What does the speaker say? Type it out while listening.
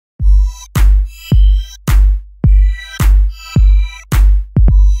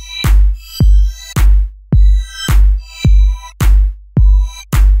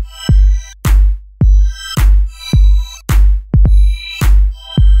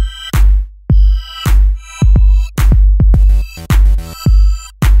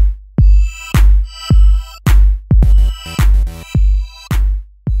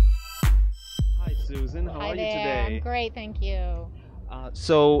great, thank you.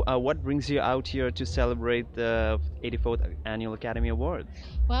 What brings you out here to celebrate the 84th Annual Academy Awards?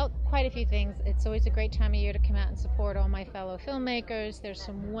 Well, quite a few things. It's always a great time of year to come out and support all my fellow filmmakers. There's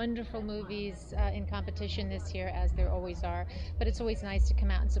some wonderful movies in competition this year, as there always are. But it's always nice to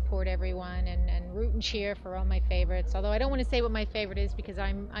come out and support everyone and root and cheer for all my favorites. Although I don't want to say what my favorite is because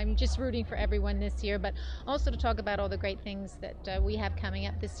I'm just rooting for everyone this year, but also to talk about all the great things that we have coming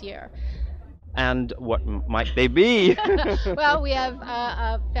up this year. And what might they be? Well, we have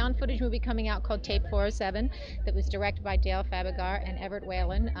a found footage movie coming out called Tape 407 that was directed by Dale Fabigar and Everett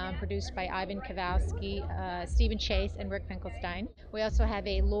Whalen, produced by Ivan Kowalski, Stephen Chase, and Rick Finkelstein. We also have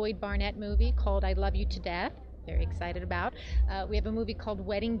a Lloyd Barnett movie called I Love You to Death. Very excited about. We have a movie called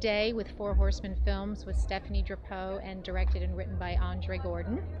Wedding Day with Four Horsemen Films with Stephanie Drapeau and directed and written by Andre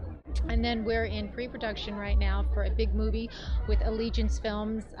Gordon. And then we're in pre-production right now for a big movie with Allegiance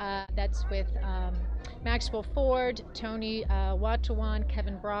Films. That's with Maxwell Ford, Tony Watawan,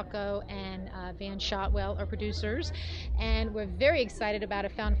 Kevin Bracco, and Van Shotwell are producers. And we're very excited about a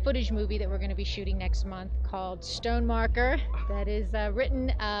found footage movie that we're going to be shooting next month called Stone Marker. That is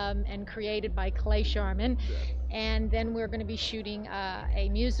written and created by Clay Sharman. And then we're going to be shooting a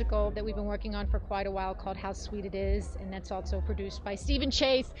musical that we've been working on for quite a while called How Sweet It Is, and that's also produced by Stephen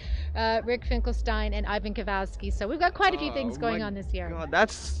Chase, Rick Finkelstein, and Ivan Kowalski. So we've got quite a few things going on this year. God,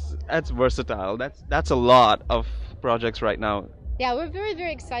 that's versatile. That's a lot of projects right now. Yeah, we're very,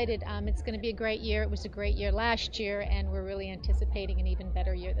 very excited. It's going to be a great year. It was a great year last year, and we're really anticipating an even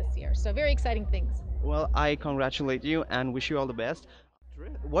better year this year. So very exciting things. Well, I congratulate you and wish you all the best.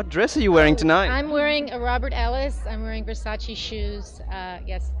 What dress are you wearing tonight? I'm wearing a Robert Ellis. I'm wearing Versace shoes.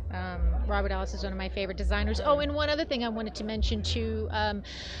 Yes, Robert Ellis is one of my favorite designers. Oh, and one other thing I wanted to mention too,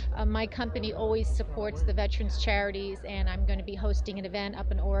 my company always supports the veterans charities, and I'm going to be hosting an event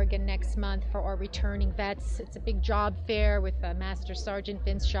up in Oregon next month for our returning vets. It's a big job fair with Master Sergeant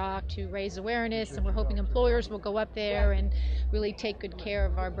Vince Schock to raise awareness, and we're hoping employers will go up there and really take good care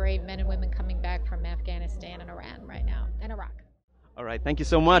of our brave men and women coming back from Afghanistan and Iran right now, and Iraq. All right, thank you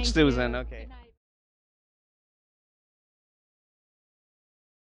so much, Thank Susan. you. Okay.